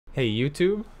Hey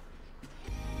YouTube,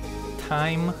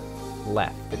 time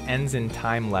left. It ends in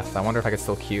time left. I wonder if I could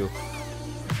still queue.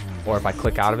 Or if I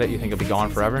click out of it, you think it'll be gone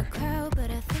forever?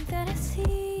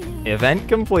 Event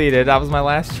completed. That was my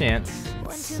last chance.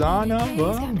 Son of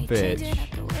a bitch.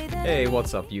 Hey,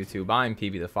 what's up YouTube? I'm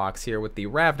PB the Fox here with the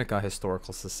Ravnica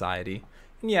Historical Society.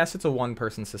 And yes, it's a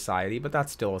one-person society, but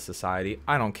that's still a society.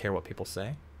 I don't care what people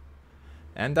say.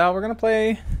 And we're gonna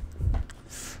play...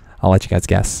 I'll let you guys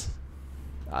guess.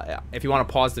 Yeah. If you want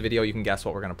to pause the video, you can guess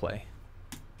what we're gonna play.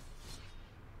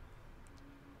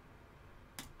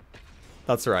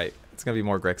 That's right. It's gonna be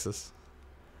more GRIXIS.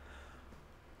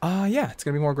 Yeah, it's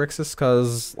gonna be more GRIXIS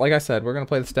because, like I said, we're gonna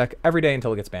play this deck every day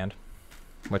until it gets banned,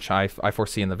 which I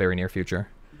foresee in the very near future.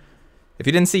 If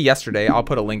you didn't see yesterday, I'll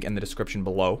put a link in the description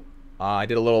below. I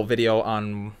did a little video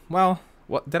on, well,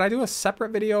 what did I do a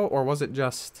separate video or was it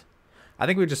just? I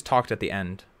think we just talked at the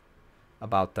end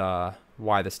about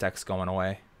why this deck's going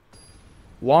away.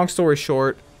 Long story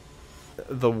short,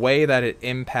 the way that it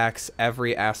impacts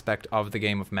every aspect of the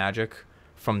game of Magic,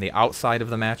 from the outside of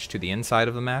the match to the inside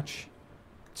of the match,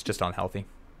 it's just unhealthy.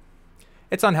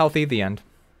 It's unhealthy, the end.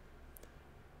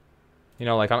 You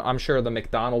know, like, I'm sure the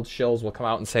McDonald's shills will come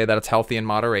out and say that it's healthy in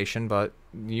moderation, but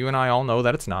you and I all know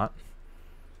that it's not.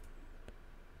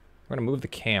 We're going to move the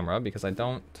camera because I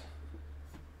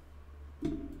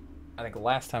think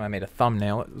last time I made a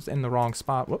thumbnail, it was in the wrong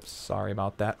spot. Whoops, sorry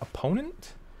about that.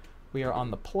 Opponent? We are on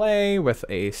the play with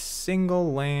a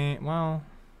single lane. Well...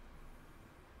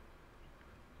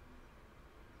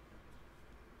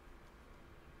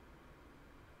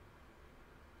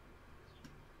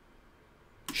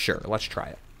 Sure, let's try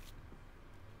it.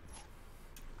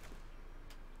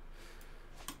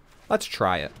 Let's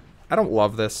try it. I don't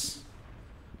love this,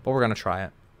 but we're going to try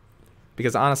it.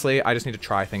 Because honestly, I just need to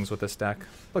try things with this deck.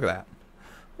 Look at that.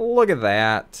 Look at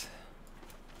that.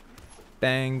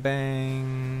 Bang,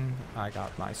 bang. I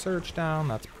got my search down.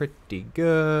 That's pretty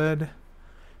good.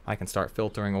 I can start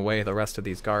filtering away the rest of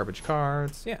these garbage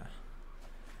cards. Yeah.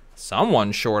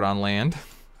 Someone's short on land.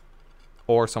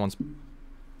 Or someone's...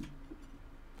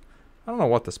 I don't know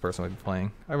what this person would be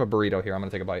playing. I have a burrito here. I'm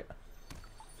going to take a bite.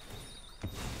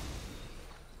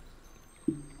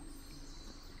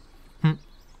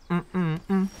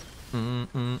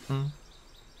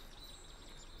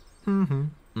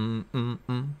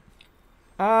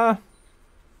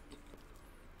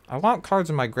 I want cards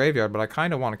in my graveyard, but I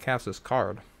kind of want to cast this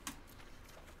card.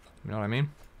 You know what I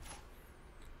mean?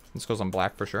 This goes on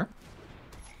black for sure.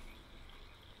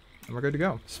 And we're good to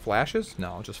go. Flashes?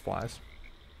 No, it just flies.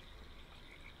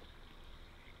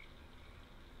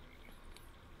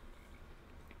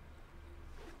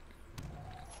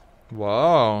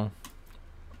 Whoa.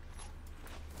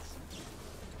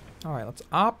 Alright, let's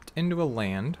opt into a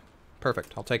land.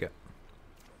 Perfect, I'll take it.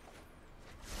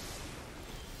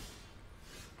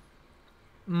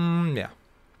 Yeah.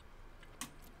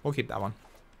 We'll keep that one.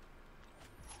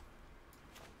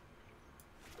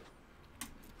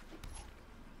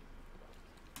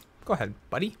 Go ahead,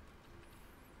 buddy.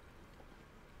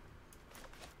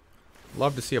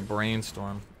 Love to see a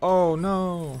brainstorm. Oh,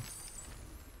 no.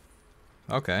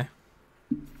 Okay.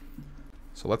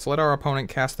 So let's let our opponent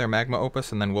cast their Magma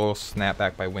Opus, and then we'll snap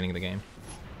back by winning the game.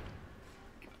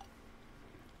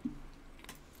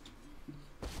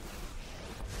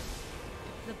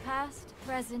 The past,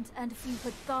 present, and you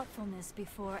put thoughtfulness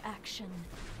before action.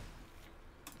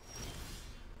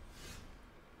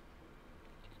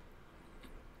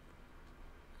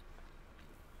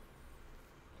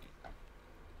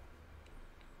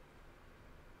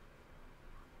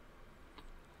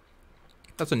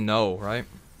 That's a no, right?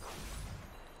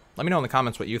 Let me know in the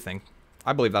comments what you think.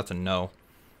 I believe that's a no.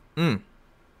 Am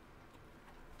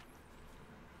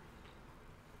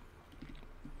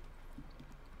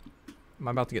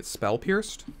I about to get spell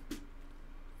pierced?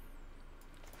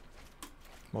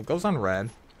 Well, it goes on red.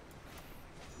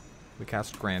 We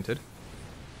cast granted.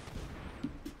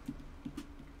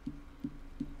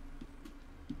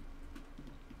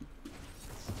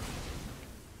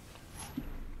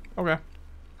 Okay.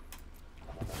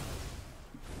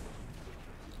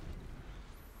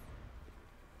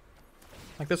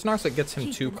 Like, this Narset gets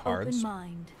him 2 cards.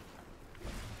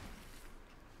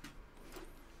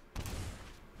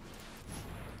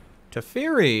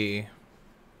 Teferi.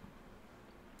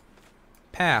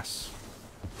 Pass.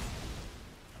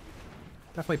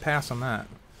 Definitely pass on that.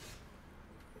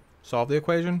 Solve the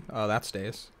equation? Oh, that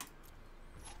stays.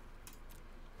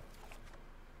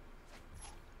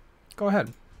 Go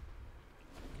ahead.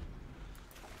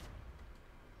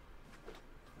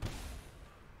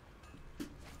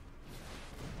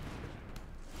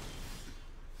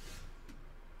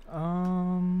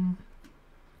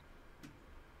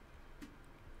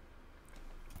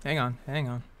 Hang on, hang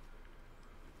on.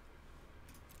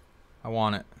 I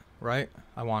want it, right?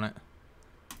 I want it.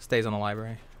 Stays on the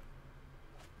library.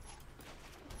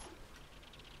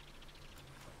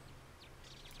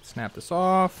 Snap this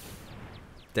off.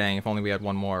 Dang, if only we had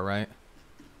one more, right?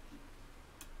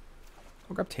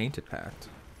 I'll grab Tainted Pact.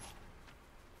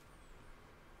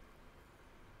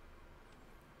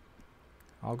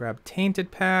 I'll grab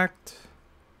Tainted Pact.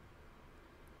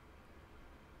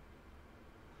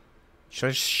 Should I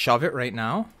just shove it right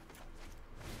now?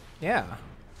 Yeah.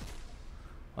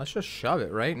 Let's just shove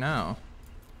it right now.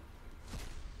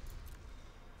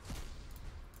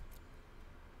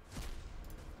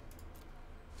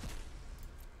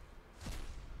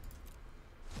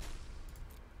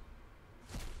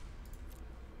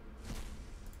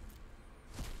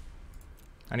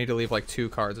 I need to leave like 2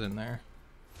 cards in there.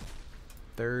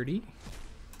 30.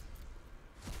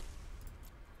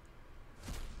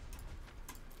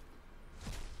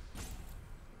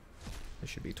 This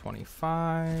should be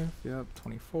 25. Yep,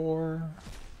 24.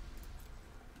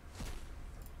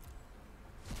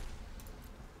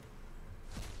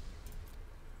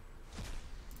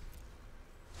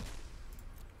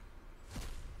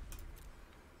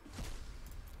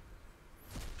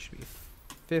 Should be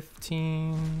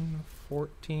 15,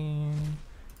 14,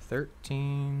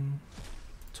 13,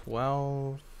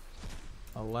 12,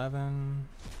 11,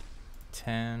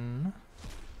 10,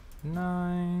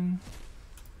 9,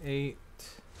 8,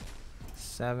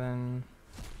 7,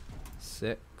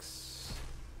 6,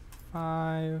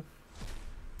 5.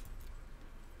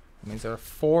 That means there are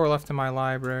 4 left in my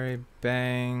library.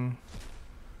 Bang.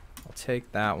 I'll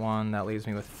take that one. That leaves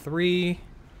me with 3.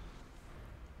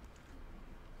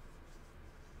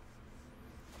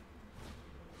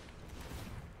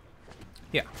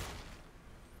 Yeah.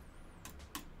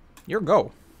 Your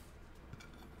go.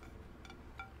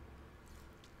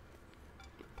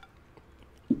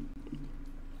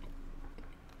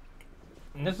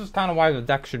 And this is kind of why the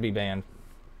deck should be banned.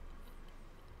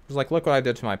 It's like, look what I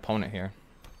did to my opponent here.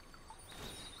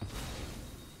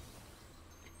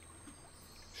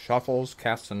 Shuffles,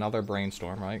 casts another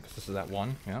Brainstorm, right? Because this is at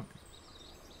 1. Yep.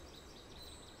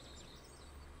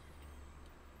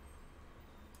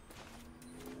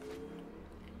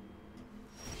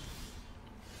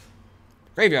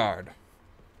 Graveyard.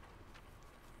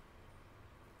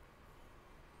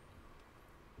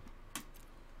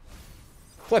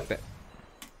 Flip it.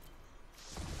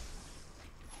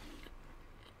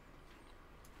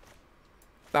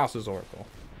 Thassa's Oracle.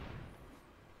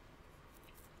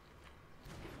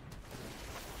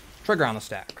 Trigger on the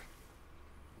stack.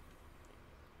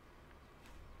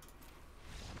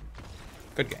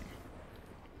 Good game.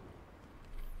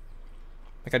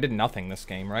 Like I did nothing this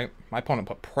game, right? My opponent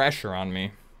put pressure on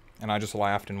me, and I just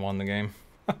laughed and won the game.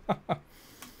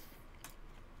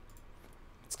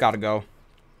 It's gotta go.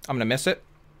 I'm gonna miss it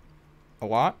a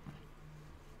lot.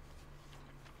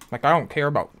 Like I don't care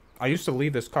about... I used to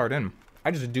leave this card in. I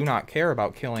just do not care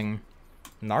about killing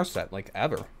Narset, like,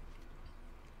 ever.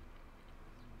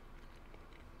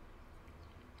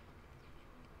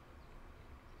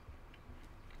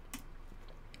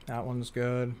 That one's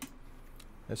good.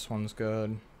 This one's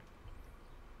good.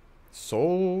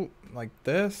 Soul, like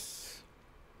this.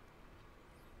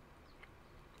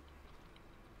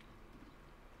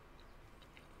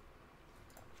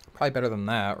 Probably better than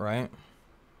that, right?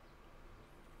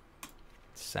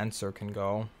 Sensor can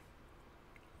go.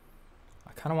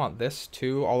 I kind of want this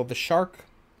too. All of the shark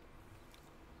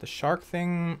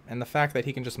thing, and the fact that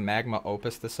he can just magma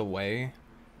opus this away,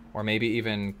 or maybe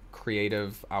even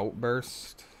creative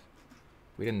outburst.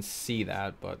 We didn't see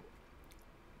that, but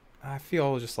I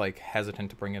feel just like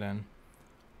hesitant to bring it in.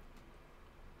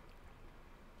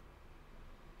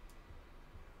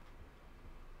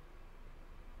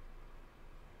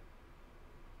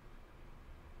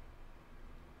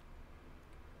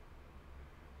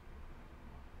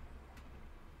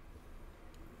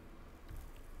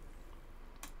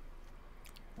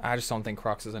 I just don't think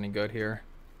Crux is any good here.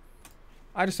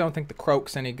 I just don't think the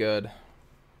Croak's any good.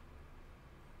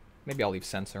 Maybe I'll leave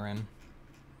Censor in.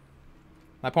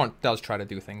 My opponent does try to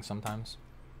do things sometimes.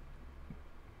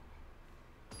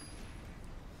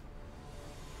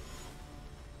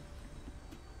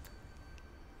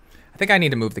 I think I need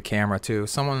to move the camera too.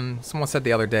 Someone said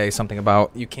the other day something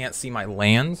about you can't see my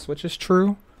lands, which is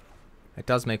true. It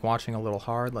does make watching a little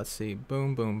hard. Let's see.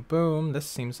 Boom, boom, boom. This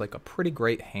seems like a pretty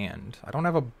great hand. I don't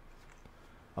have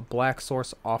a black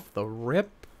source off the rip.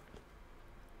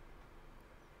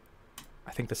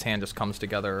 I think this hand just comes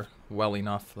together well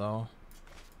enough, though.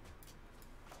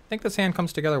 I think this hand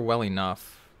comes together well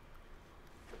enough.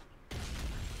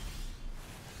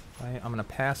 Okay, I'm gonna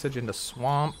passage into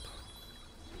swamp.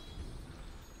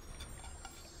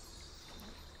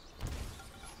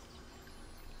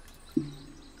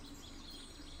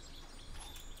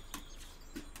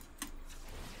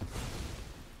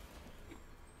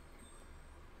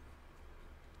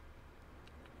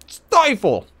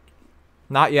 Stifle!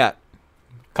 Not yet.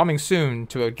 Coming soon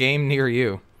to a game near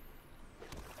you.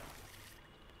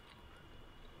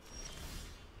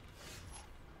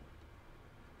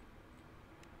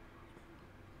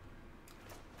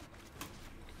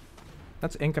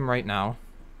 Let's ink him right now.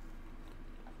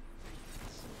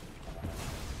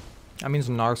 That means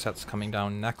Narset's coming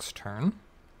down next turn.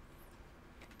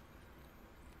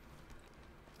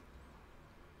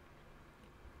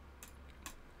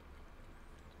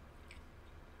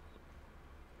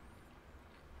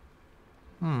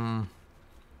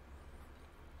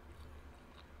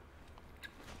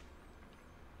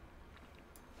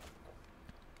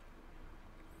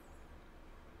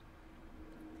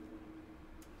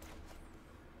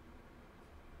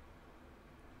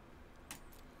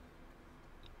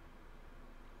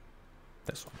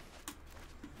 This one.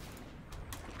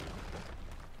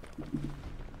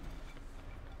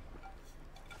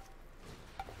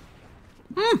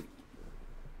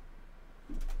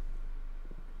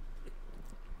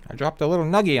 I dropped a little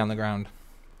nuggie on the ground.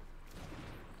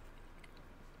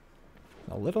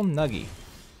 A little nuggie.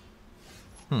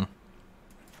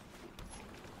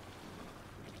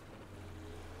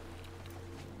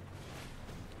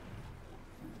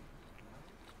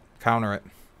 Counter it.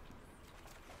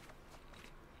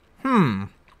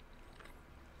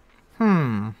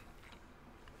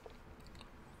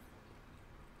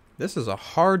 This is a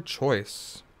hard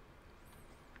choice.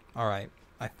 Alright.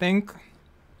 I think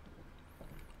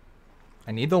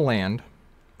I need the land.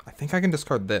 I think I can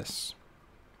discard this.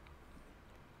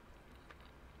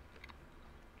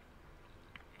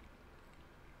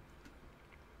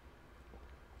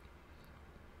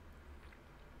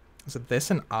 Is it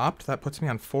this and opt? That puts me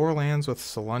on 4 lands with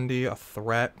Salundi, a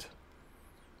threat,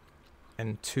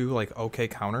 and 2 like okay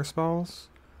counter spells.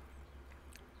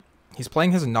 He's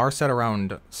playing his Narset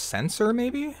around Censor,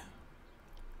 maybe?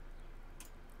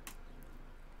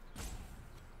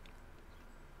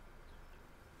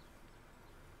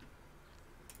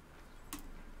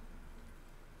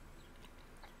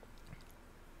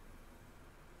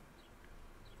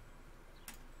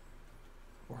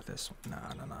 Or this one.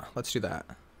 No. Let's do that.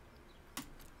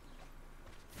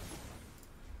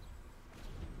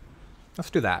 Let's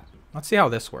do that. Let's see how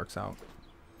this works out.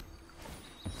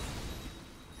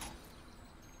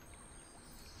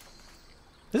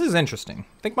 This is interesting.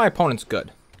 I think my opponent's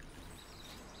good.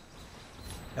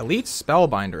 Elite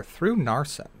Spellbinder through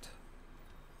Narset.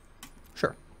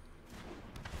 Sure.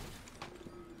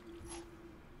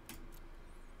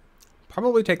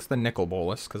 Probably takes the Nicol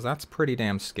Bolas, because that's pretty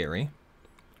damn scary.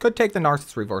 Could take the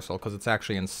Narset's Reversal, because it's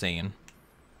actually insane.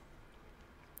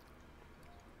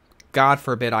 God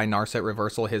forbid I Narset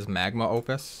Reversal his Magma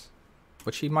Opus,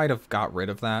 which he might have got rid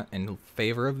of that in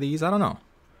favor of these. I don't know.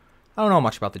 I don't know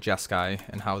much about the Jeskai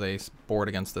and how they board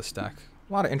against this deck.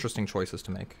 A lot of interesting choices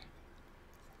to make.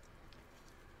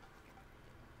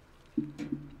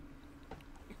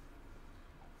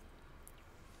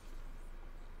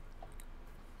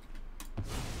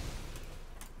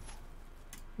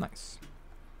 Nice.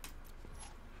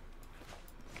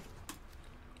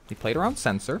 He played around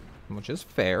Censor, which is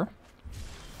fair.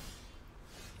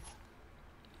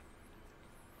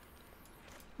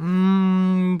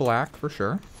 Black for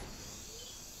sure.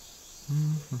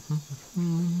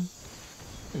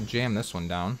 Jam this one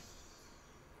down.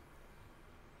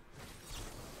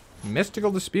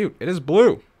 Mystical Dispute. It is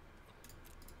blue.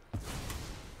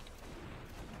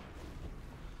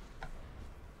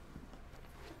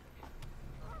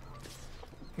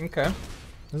 Okay.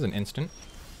 This is an instant.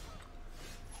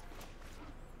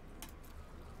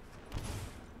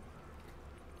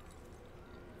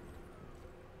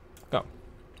 Go.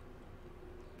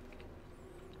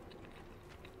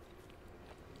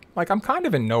 Like, I'm kind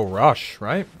of in no rush,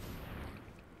 right?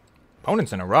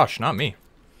 Opponent's in a rush, not me.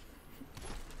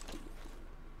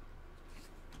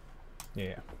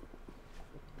 Yeah.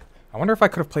 I wonder if I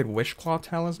could have played Wishclaw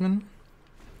Talisman.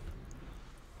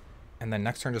 And then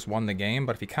next turn just won the game,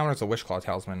 but if he counters a Wishclaw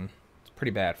Talisman, it's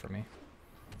pretty bad for me.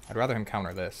 I'd rather him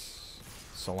counter this.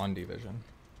 Salundi Vision.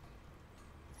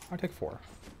 I'll take 4.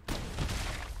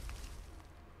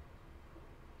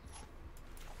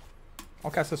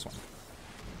 I'll cast this one.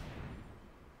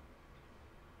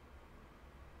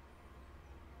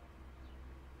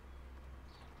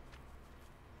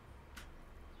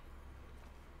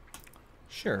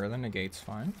 Sure, the negate's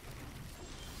fine.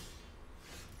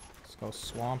 Go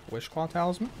Swamp, Wishclaw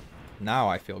Talisman. Now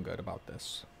I feel good about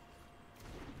this.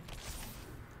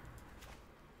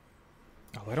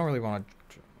 Oh, I don't really want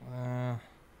to...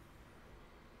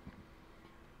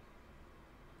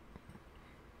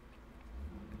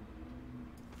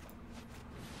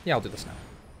 yeah, I'll do this now.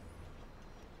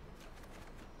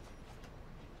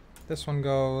 This one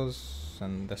goes,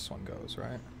 and this one goes,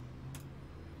 right?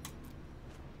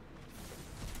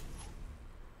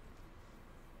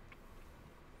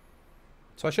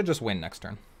 So I should just win next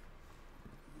turn.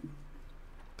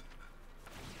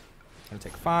 Gonna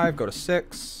take 5, go to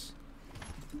 6.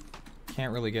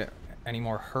 Can't really get any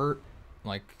more hurt.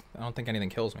 Like, I don't think anything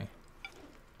kills me.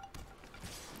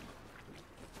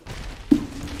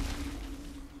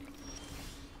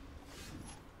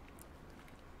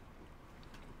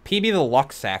 PB the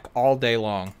luck sack all day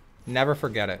long. Never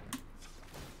forget it.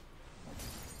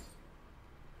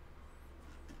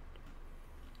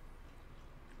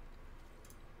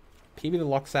 PB the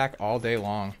luck sack all day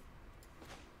long.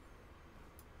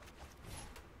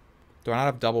 Do I not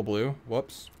have double blue?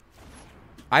 Whoops.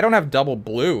 I don't have double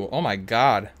blue. Oh my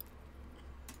god.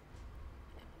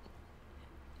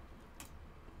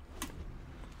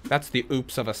 That's the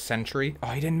oops of a century. Oh,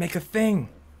 he didn't make a thing.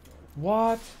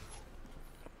 What?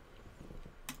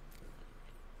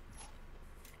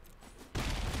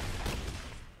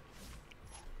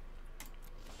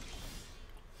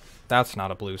 That's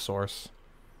not a blue source.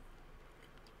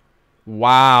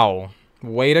 Wow.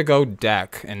 Way to go,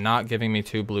 deck, and not giving me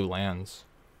 2 blue lands.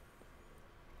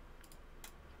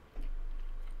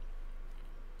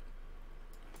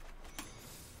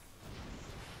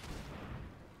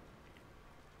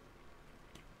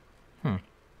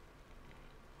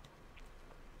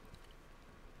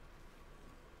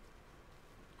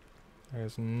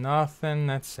 There's nothing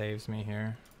that saves me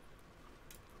here.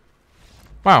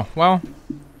 Wow, well,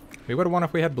 we would have won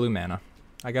if we had blue mana.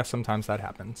 I guess sometimes that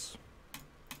happens.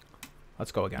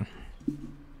 Let's go again.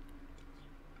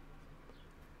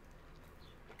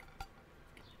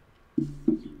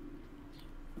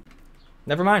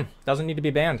 Never mind. Doesn't need to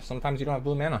be banned. Sometimes you don't have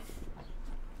blue mana.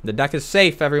 The deck is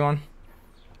safe, everyone.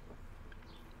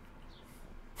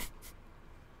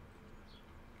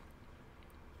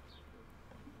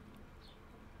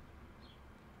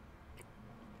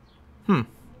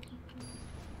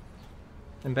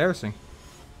 Embarrassing.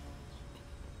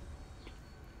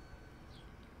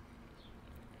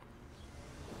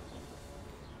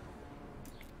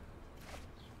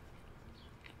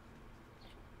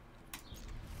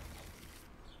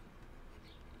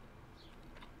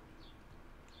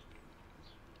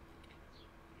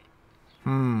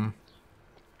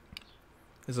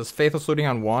 Is this Faithless Looting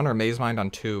on 1 or Maze Mind on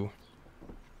 2?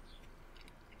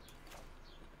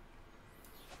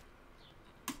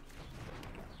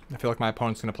 I feel like my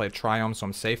opponent's going to play Triome, so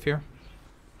I'm safe here.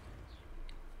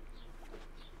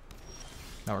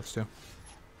 That works too.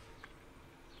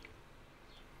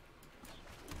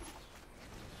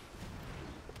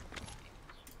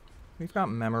 We've got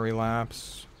Memory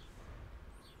Lapse.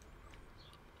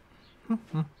 I'll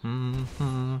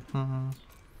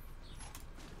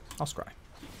scry.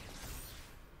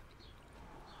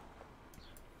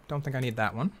 Don't think I need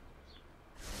that one.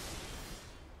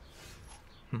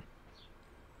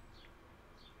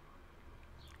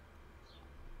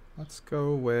 Let's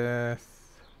go with...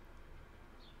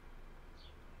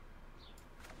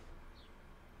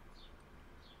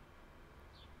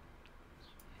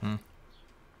 Let's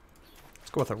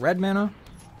go with a red mana.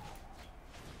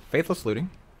 Faithless Looting.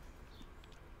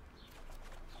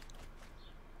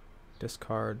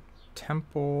 Discard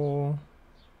Temple.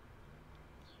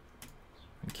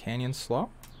 And Canyon Slough.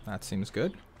 That seems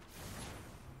good.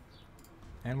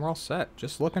 And we're all set.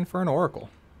 Just looking for an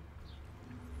Oracle.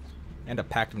 And a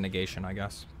Pact of Negation, I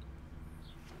guess.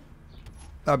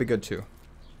 That'd be good too.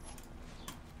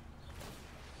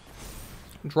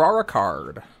 Draw a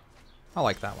card. I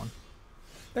like that one.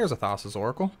 There's a Thassa's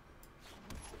Oracle.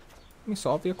 Let me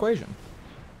solve the equation.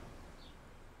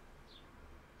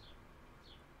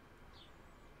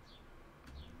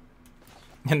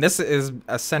 And this is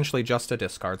essentially just a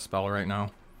discard spell right now.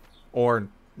 Or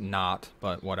not,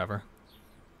 but whatever.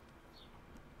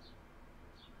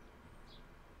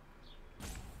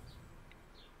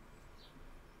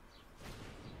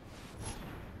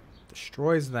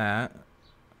 Destroys that.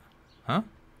 Huh?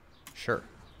 Sure.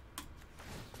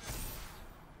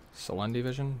 Selendi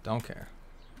Vision? Don't care.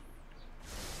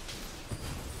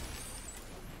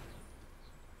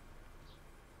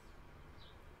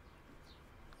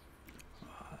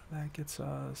 That gets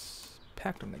us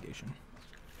Pact of Negation.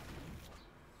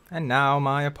 And now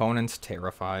my opponent's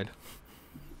terrified.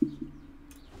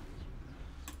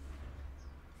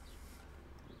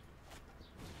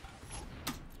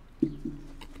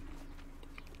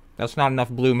 That's not enough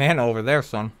blue mana over there,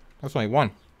 son. That's only one.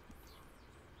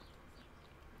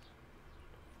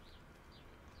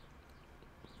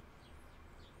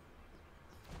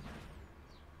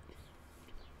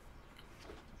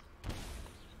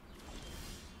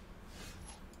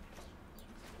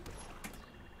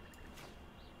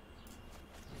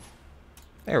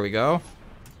 There we go.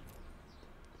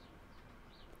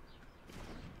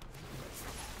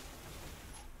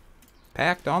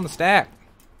 Packed on the stack.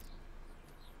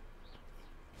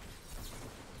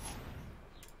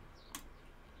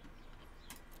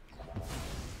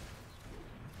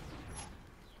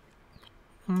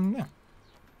 Yeah.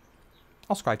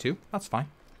 I'll scry too. That's fine.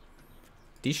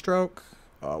 D-stroke.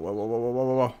 Oh,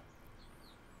 whoa.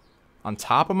 On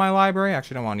top of my library? I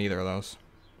actually don't want either of those.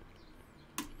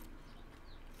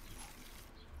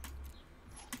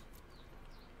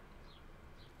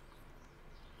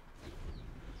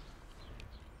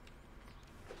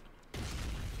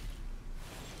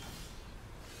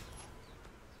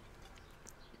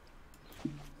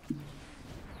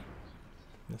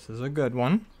 This is a good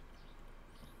one.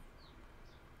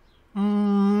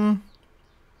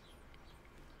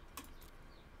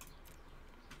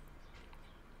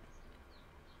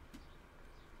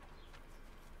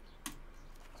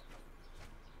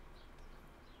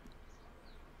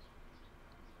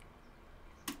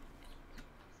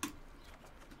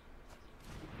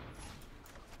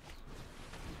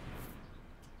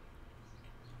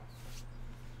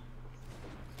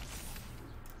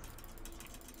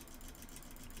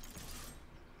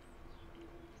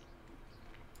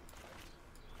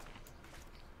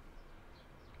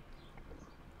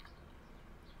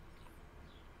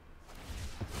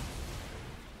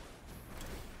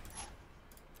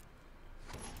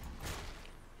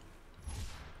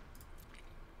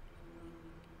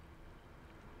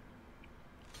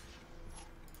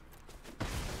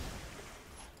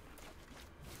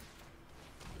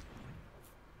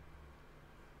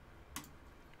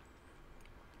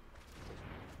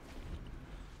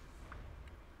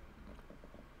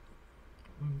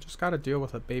 Just gotta deal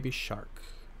with a baby shark.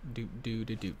 Do.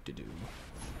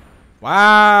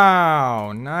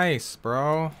 Wow, nice,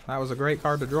 bro. That was a great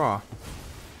card to draw.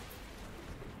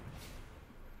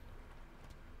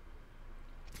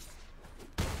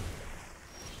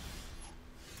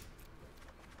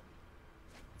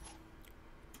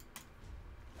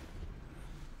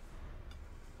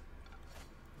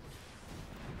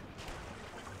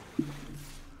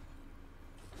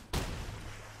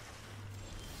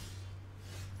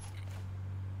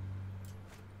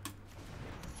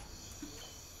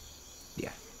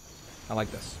 Yeah, I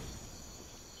like this.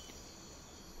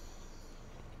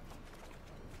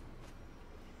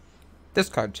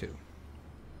 Discard 2.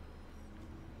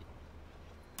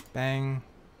 Bang.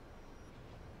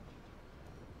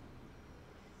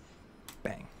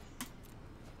 Bang.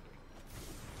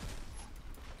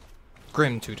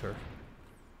 Grim Tutor.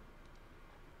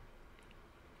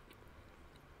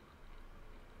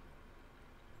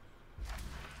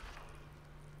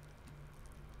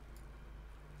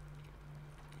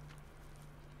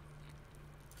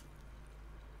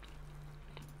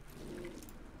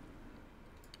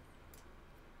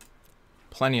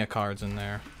 Plenty of cards in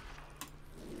there.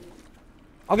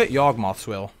 I'll get Yawgmoth's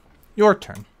Will. Your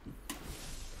turn.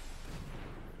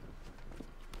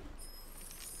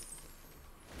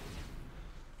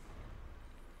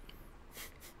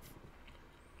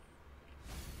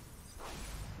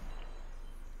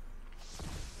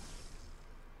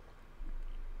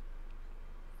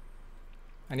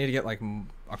 I need to get like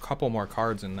a couple more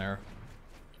cards in there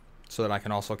so that I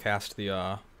can also cast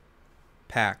the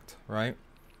PACT, right?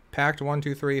 PACT 1,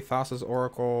 2, 3, Thassa's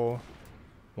Oracle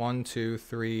 1, 2,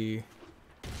 3,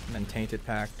 and then Tainted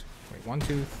PACT. Wait, 1,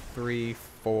 2, 3,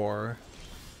 4,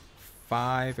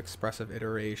 5 Expressive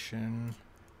Iteration,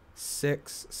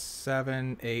 6,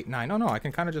 7, 8, 9. Oh no, I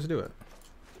can kind of just do it.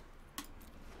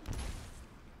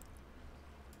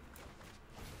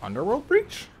 Underworld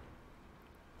Breach?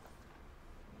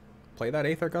 Play that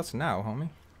Aether Guts now, homie.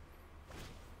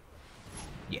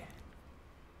 Yeah.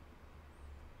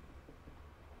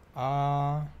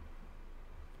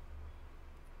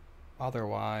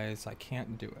 Otherwise, I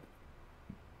can't do it.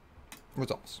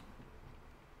 Results.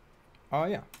 Oh,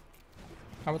 yeah.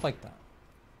 I would like that.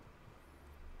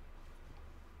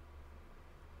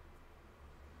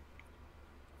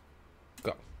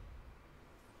 Go.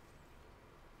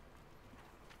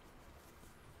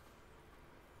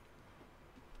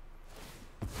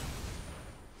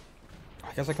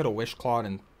 I guess I could have Wish Clawed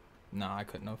and... Nah, I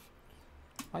couldn't have.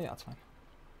 Oh, yeah, that's fine.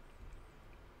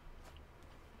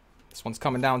 This one's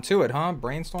coming down to it, huh?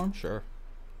 Brainstorm? Sure.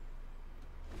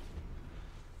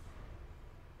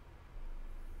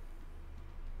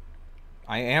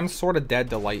 I am sort of dead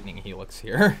to Lightning Helix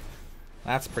here.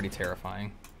 That's pretty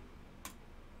terrifying.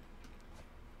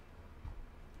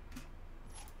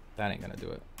 That ain't gonna do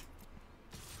it.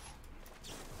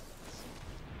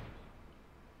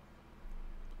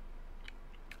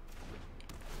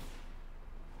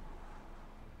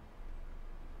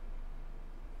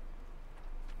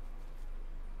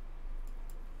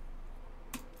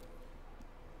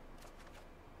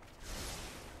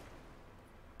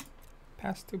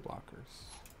 Pass 2 blockers.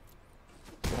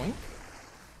 Boink.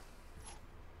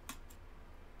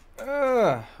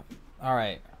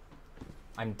 Alright.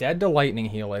 I'm dead to Lightning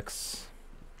Helix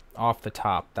off the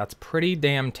top. That's pretty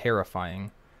damn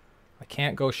terrifying. I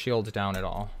can't go shields down at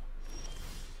all.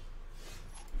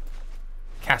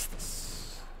 Cast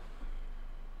this.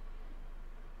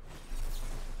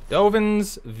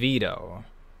 Dovin's Veto.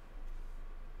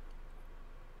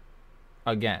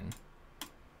 Again.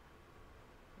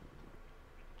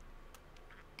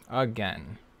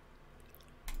 Again.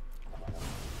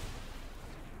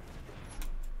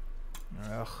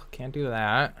 Ugh, can't do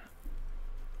that.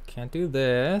 Can't do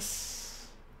this.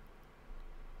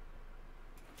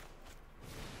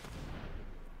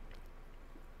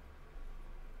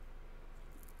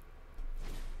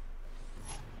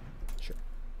 Sure.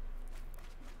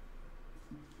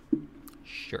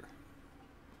 Sure.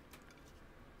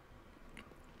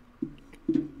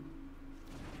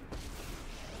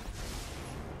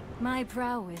 My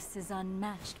prowess is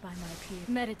unmatched by my peers.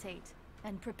 Meditate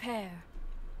and prepare.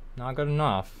 Not good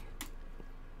enough.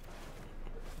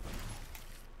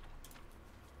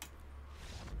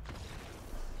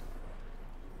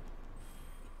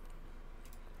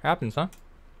 Happens, huh? I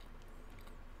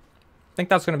think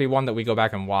that's going to be one that we go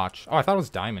back and watch. Oh, I thought it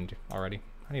was Diamond already.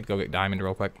 I need to go get Diamond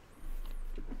real quick.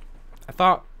 I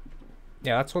thought...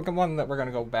 Yeah, that's one that we're going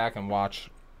to go back and watch.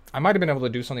 I might have been able to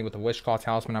do something with the Wishclaw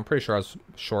Talisman. I'm pretty sure I was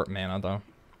short mana, though.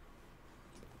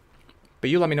 But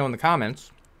you let me know in the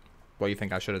comments what you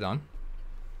think I should have done.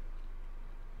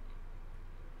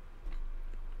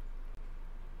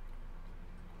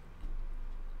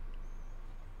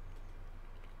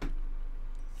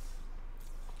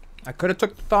 I could have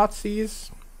took the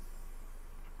Thoughtseize.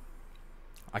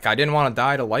 Like, I didn't want to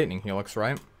die to Lightning Helix,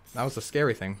 right? That was the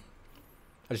scary thing.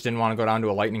 I just didn't want to go down to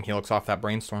a Lightning Helix off that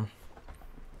Brainstorm.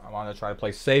 I wanted to try to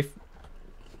play safe.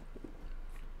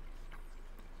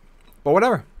 But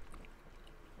whatever.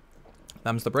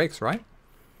 Them's the breaks, right?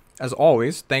 As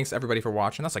always, thanks everybody for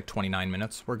watching. That's like 29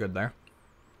 minutes. We're good there.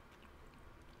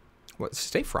 What, is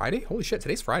today Friday? Holy shit,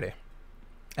 today's Friday.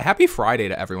 A happy Friday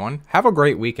to everyone. Have a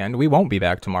great weekend. We won't be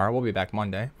back tomorrow. We'll be back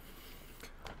Monday.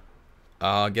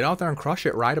 Get out there and crush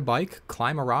it. Ride a bike.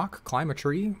 Climb a rock. Climb a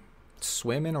tree.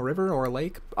 Swim in a river or a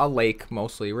lake. A lake,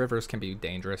 mostly. Rivers can be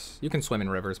dangerous. You can swim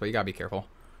in rivers, but you gotta be careful.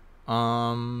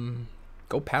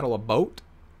 Go paddle a boat.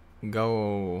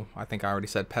 Go, I think I already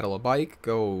said pedal a bike.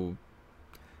 Go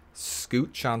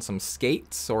scooch on some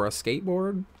skates or a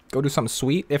skateboard. Go do something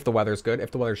sweet if the weather's good. If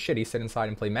the weather's shitty, sit inside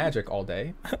and play Magic all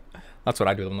day. That's what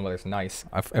I do when the weather's nice,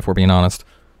 if we're being honest.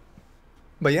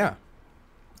 But yeah.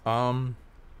 I'm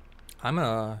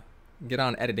gonna get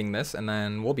on editing this, and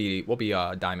then we'll be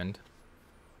Diamond.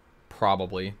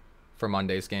 Probably for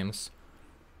Monday's games.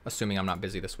 Assuming I'm not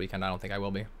busy this weekend. I don't think I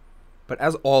will be. But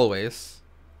as always,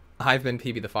 I've been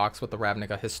PB the Fox with the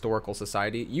Ravnica Historical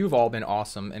Society. You've all been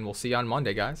awesome, and we'll see you on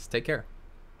Monday, guys. Take care.